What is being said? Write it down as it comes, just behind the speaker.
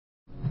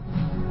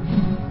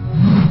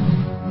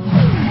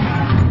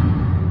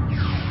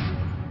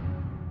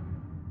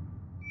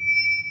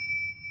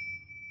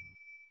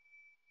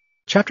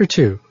Chapter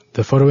 2,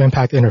 the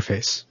PhotoImpact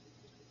Interface.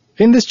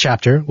 In this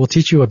chapter, we'll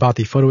teach you about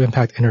the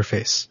PhotoImpact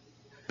Interface,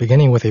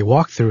 beginning with a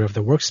walkthrough of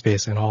the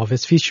workspace and all of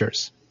its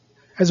features,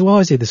 as well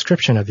as a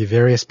description of the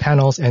various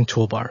panels and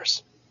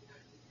toolbars.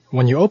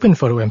 When you open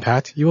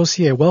PhotoImpact, you will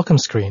see a welcome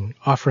screen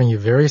offering you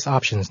various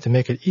options to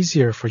make it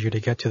easier for you to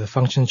get to the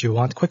functions you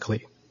want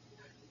quickly.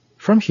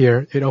 From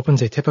here, it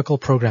opens a typical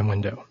program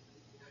window.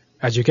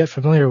 As you get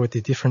familiar with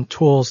the different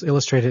tools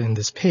illustrated in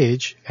this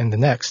page and the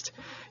next,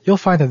 you'll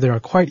find that they are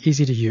quite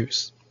easy to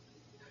use.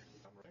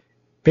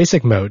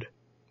 Basic mode.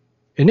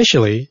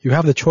 Initially, you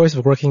have the choice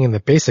of working in the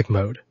basic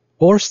mode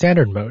or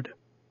standard mode.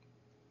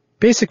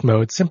 Basic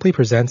mode simply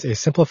presents a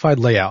simplified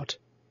layout,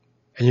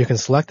 and you can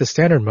select the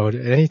standard mode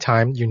at any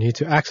time you need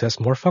to access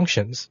more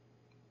functions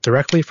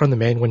directly from the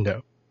main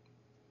window.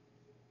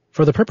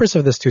 For the purpose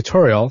of this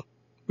tutorial,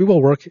 we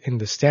will work in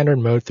the standard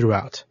mode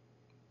throughout.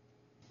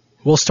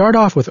 We'll start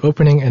off with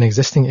opening an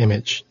existing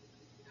image.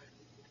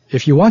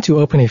 If you want to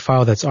open a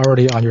file that's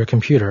already on your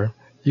computer,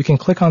 you can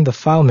click on the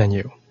File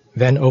menu,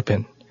 then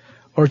Open,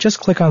 or just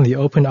click on the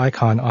Open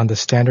icon on the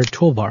standard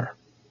toolbar,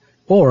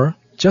 or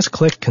just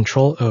click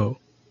Ctrl-O,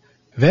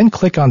 then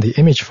click on the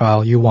image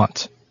file you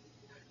want.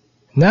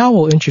 Now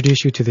we'll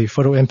introduce you to the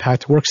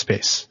PhotoImpact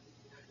workspace.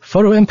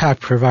 PhotoImpact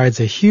provides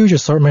a huge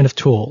assortment of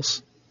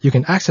tools. You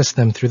can access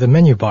them through the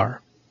menu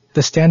bar,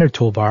 the standard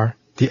toolbar,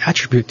 the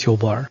attribute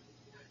toolbar,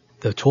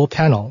 the tool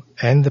panel,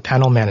 and the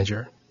panel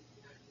manager.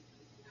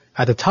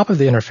 At the top of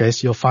the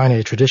interface, you'll find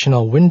a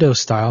traditional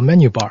Windows-style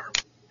menu bar,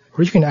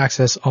 where you can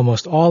access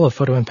almost all of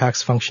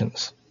PhotoImpact's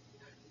functions.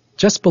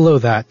 Just below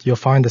that, you'll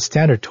find the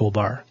standard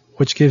toolbar,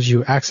 which gives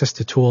you access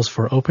to tools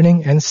for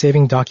opening and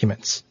saving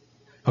documents,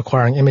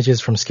 acquiring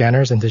images from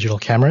scanners and digital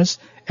cameras,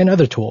 and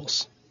other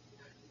tools.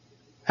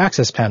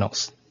 Access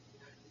panels.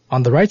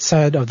 On the right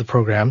side of the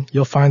program,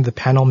 you'll find the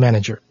panel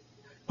manager,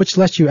 which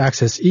lets you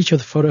access each of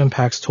the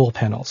PhotoImpact's tool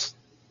panels.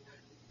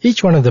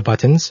 Each one of the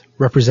buttons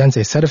represents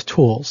a set of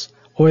tools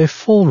or a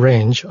full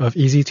range of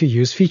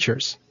easy-to-use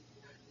features.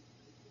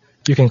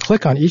 You can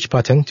click on each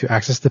button to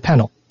access the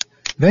panel,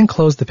 then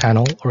close the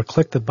panel or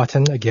click the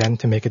button again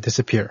to make it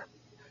disappear.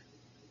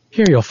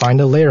 Here you'll find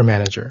a Layer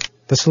Manager,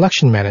 the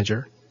Selection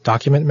Manager,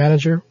 Document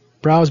Manager,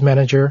 Browse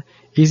Manager,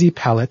 Easy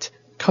Palette,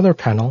 Color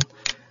Panel,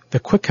 the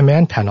Quick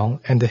Command Panel,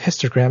 and the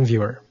Histogram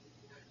Viewer.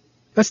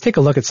 Let's take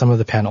a look at some of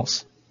the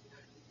panels.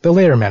 The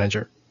Layer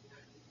Manager.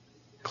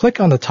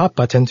 Click on the top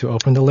button to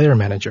open the Layer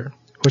Manager,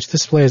 which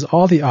displays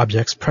all the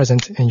objects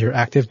present in your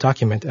active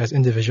document as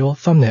individual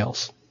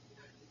thumbnails.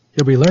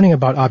 You'll be learning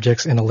about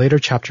objects in a later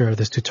chapter of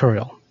this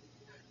tutorial.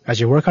 As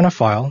you work on a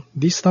file,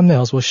 these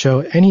thumbnails will show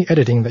any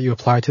editing that you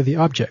apply to the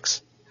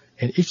objects,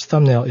 and each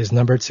thumbnail is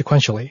numbered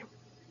sequentially.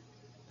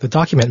 The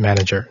Document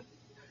Manager.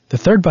 The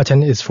third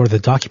button is for the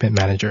Document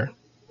Manager,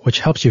 which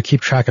helps you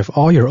keep track of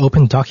all your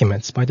open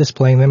documents by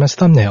displaying them as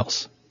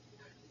thumbnails.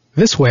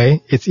 This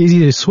way, it's easy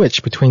to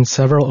switch between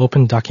several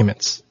open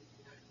documents.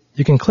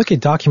 You can click a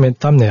document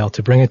thumbnail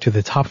to bring it to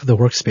the top of the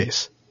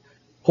workspace,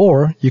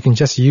 or you can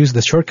just use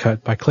the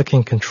shortcut by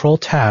clicking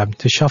Ctrl-Tab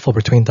to shuffle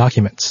between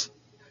documents.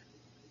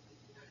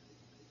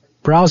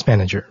 Browse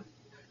Manager.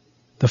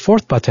 The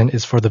fourth button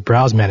is for the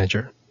Browse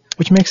Manager,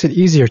 which makes it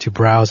easier to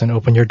browse and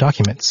open your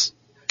documents.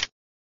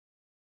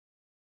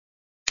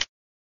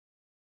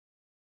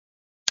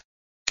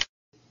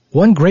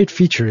 One great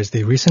feature is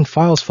the Recent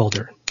Files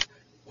folder,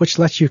 which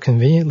lets you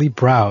conveniently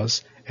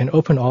browse and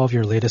open all of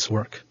your latest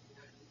work.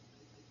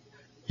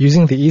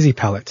 Using the Easy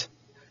Palette.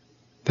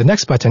 The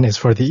next button is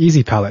for the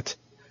Easy Palette,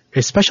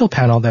 a special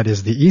panel that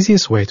is the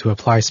easiest way to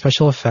apply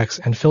special effects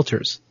and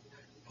filters,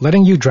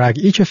 letting you drag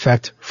each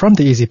effect from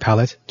the Easy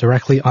Palette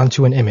directly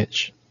onto an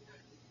image.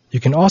 You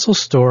can also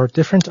store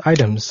different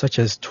items such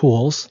as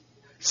tools,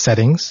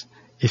 settings,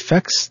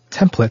 effects,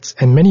 templates,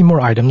 and many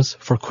more items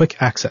for quick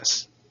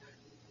access.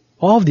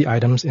 All of the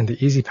items in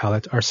the Easy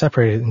Palette are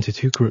separated into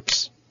two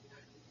groups: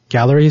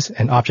 Galleries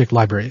and Object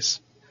Libraries.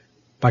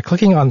 By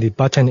clicking on the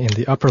button in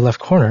the upper left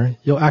corner,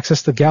 you'll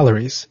access the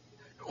galleries,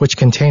 which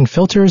contain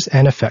filters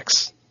and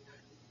effects.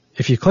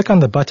 If you click on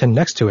the button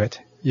next to it,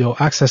 you'll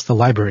access the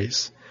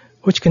libraries,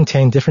 which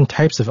contain different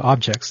types of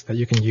objects that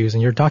you can use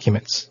in your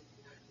documents.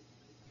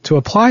 To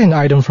apply an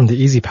item from the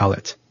Easy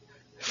Palette,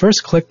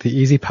 first click the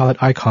Easy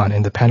Palette icon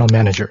in the Panel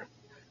Manager.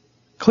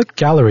 Click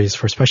Galleries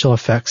for special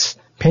effects,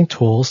 paint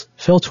tools,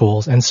 fill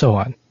tools, and so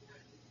on.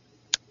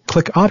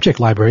 Click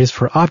Object Libraries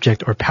for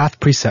object or path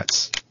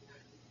presets.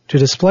 To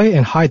display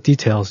and hide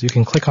details, you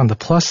can click on the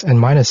plus and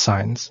minus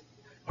signs,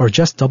 or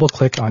just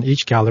double-click on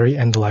each gallery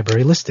and the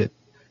library listed.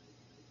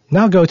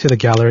 Now go to the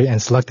gallery and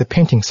select the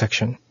Painting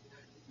section.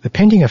 The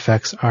painting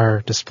effects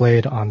are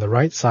displayed on the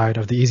right side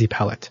of the Easy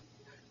Palette.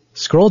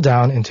 Scroll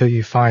down until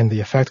you find the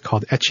effect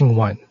called Etching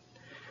 1.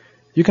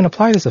 You can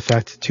apply this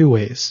effect two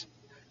ways.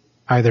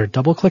 Either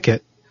double-click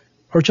it,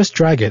 or just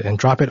drag it and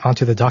drop it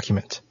onto the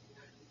document.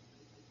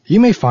 You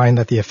may find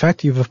that the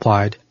effect you've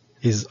applied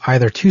is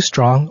either too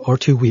strong or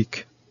too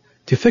weak.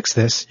 To fix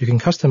this, you can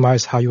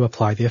customize how you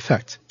apply the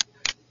effect.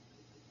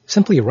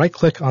 Simply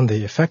right-click on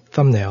the effect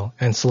thumbnail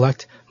and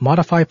select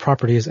Modify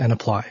Properties and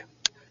Apply.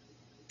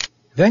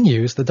 Then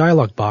use the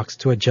dialog box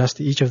to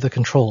adjust each of the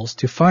controls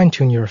to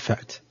fine-tune your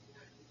effect.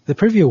 The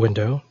preview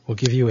window will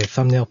give you a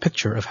thumbnail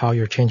picture of how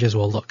your changes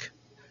will look.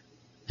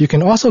 You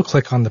can also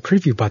click on the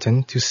preview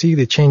button to see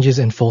the changes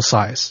in full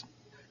size.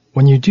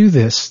 When you do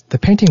this, the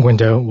painting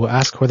window will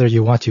ask whether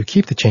you want to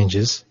keep the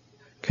changes,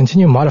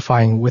 continue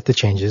modifying with the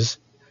changes,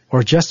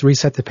 or just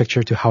reset the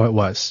picture to how it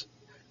was.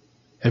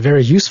 A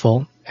very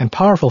useful and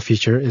powerful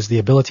feature is the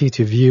ability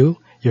to view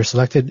your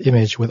selected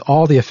image with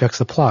all the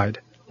effects applied,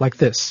 like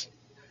this.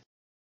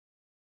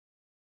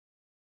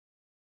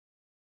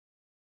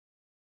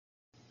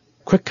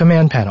 Quick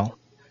Command Panel.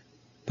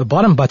 The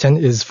bottom button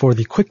is for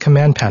the Quick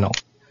Command Panel,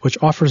 which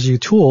offers you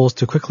tools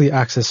to quickly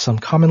access some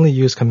commonly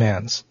used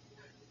commands,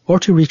 or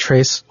to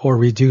retrace or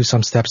redo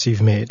some steps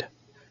you've made.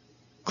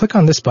 Click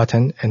on this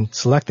button and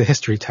select the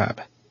History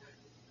tab.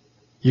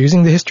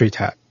 Using the History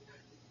tab.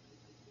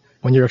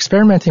 When you're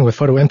experimenting with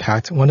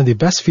PhotoImpact, one of the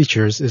best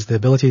features is the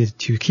ability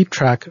to keep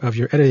track of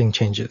your editing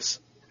changes,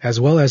 as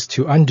well as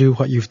to undo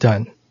what you've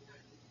done.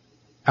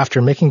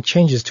 After making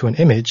changes to an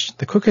image,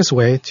 the quickest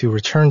way to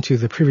return to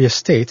the previous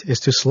state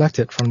is to select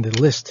it from the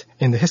list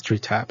in the History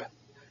tab.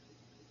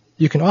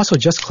 You can also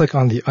just click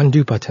on the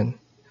Undo button,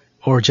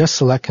 or just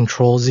select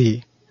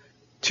Ctrl-Z.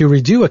 To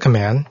redo a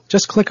command,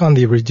 just click on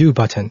the Redo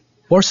button,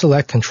 or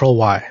select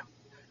Ctrl-Y.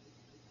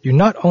 You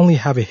not only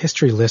have a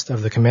history list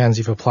of the commands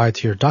you've applied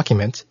to your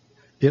document,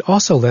 it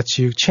also lets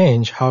you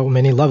change how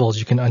many levels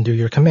you can undo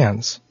your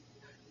commands.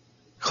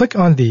 Click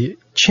on the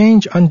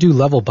Change Undo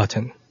Level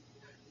button.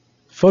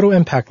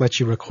 PhotoImpact lets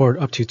you record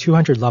up to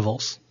 200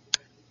 levels.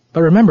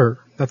 But remember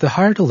that the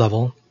higher the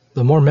level,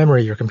 the more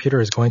memory your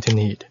computer is going to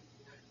need.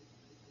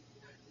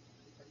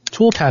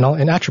 Tool Panel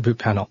and Attribute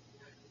Panel.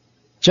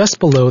 Just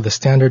below the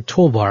standard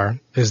toolbar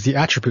is the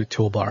Attribute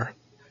toolbar,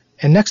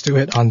 and next to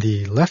it on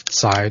the left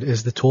side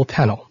is the Tool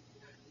Panel.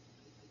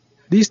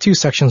 These two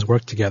sections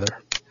work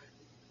together.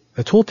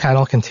 The Tool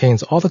Panel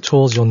contains all the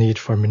tools you'll need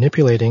for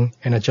manipulating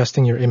and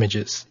adjusting your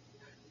images,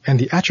 and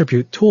the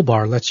Attribute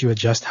toolbar lets you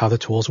adjust how the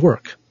tools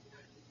work.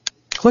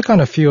 Click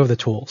on a few of the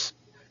tools,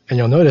 and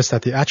you'll notice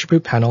that the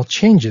Attribute panel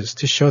changes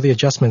to show the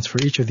adjustments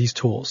for each of these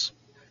tools.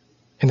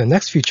 In the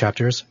next few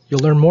chapters,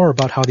 you'll learn more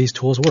about how these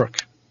tools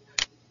work.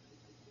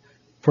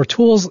 For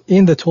tools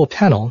in the Tool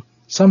panel,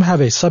 some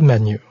have a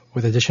submenu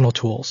with additional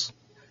tools.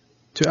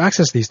 To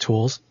access these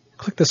tools,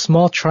 click the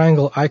small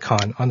triangle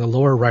icon on the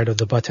lower right of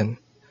the button.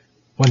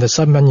 When the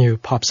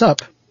submenu pops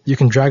up, you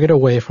can drag it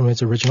away from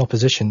its original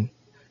position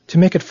to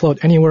make it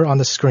float anywhere on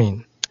the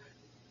screen,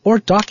 or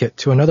dock it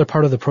to another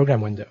part of the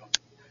program window.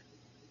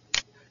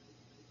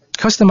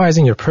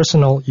 Customizing your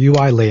personal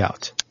UI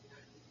layout.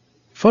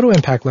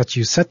 PhotoImpact lets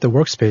you set the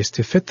workspace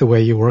to fit the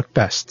way you work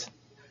best.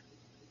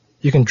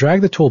 You can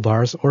drag the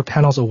toolbars or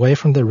panels away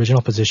from the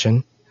original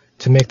position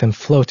to make them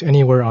float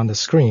anywhere on the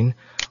screen,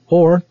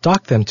 or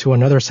dock them to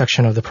another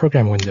section of the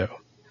program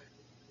window.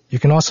 You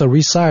can also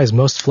resize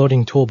most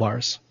floating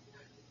toolbars.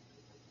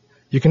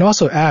 You can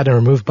also add and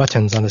remove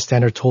buttons on the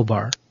standard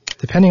toolbar,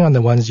 depending on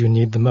the ones you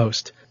need the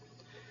most.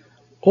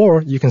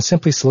 Or you can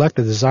simply select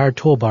the desired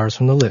toolbars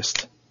from the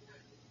list.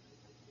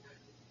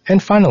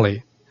 And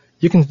finally,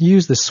 you can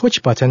use the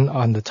Switch button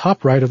on the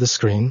top right of the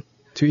screen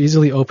to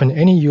easily open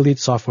any ULEAD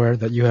software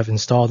that you have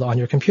installed on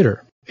your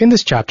computer. In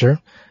this chapter,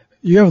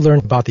 you have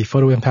learned about the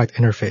PhotoImpact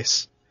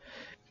interface.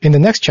 In the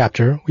next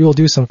chapter, we will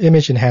do some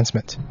image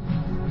enhancement.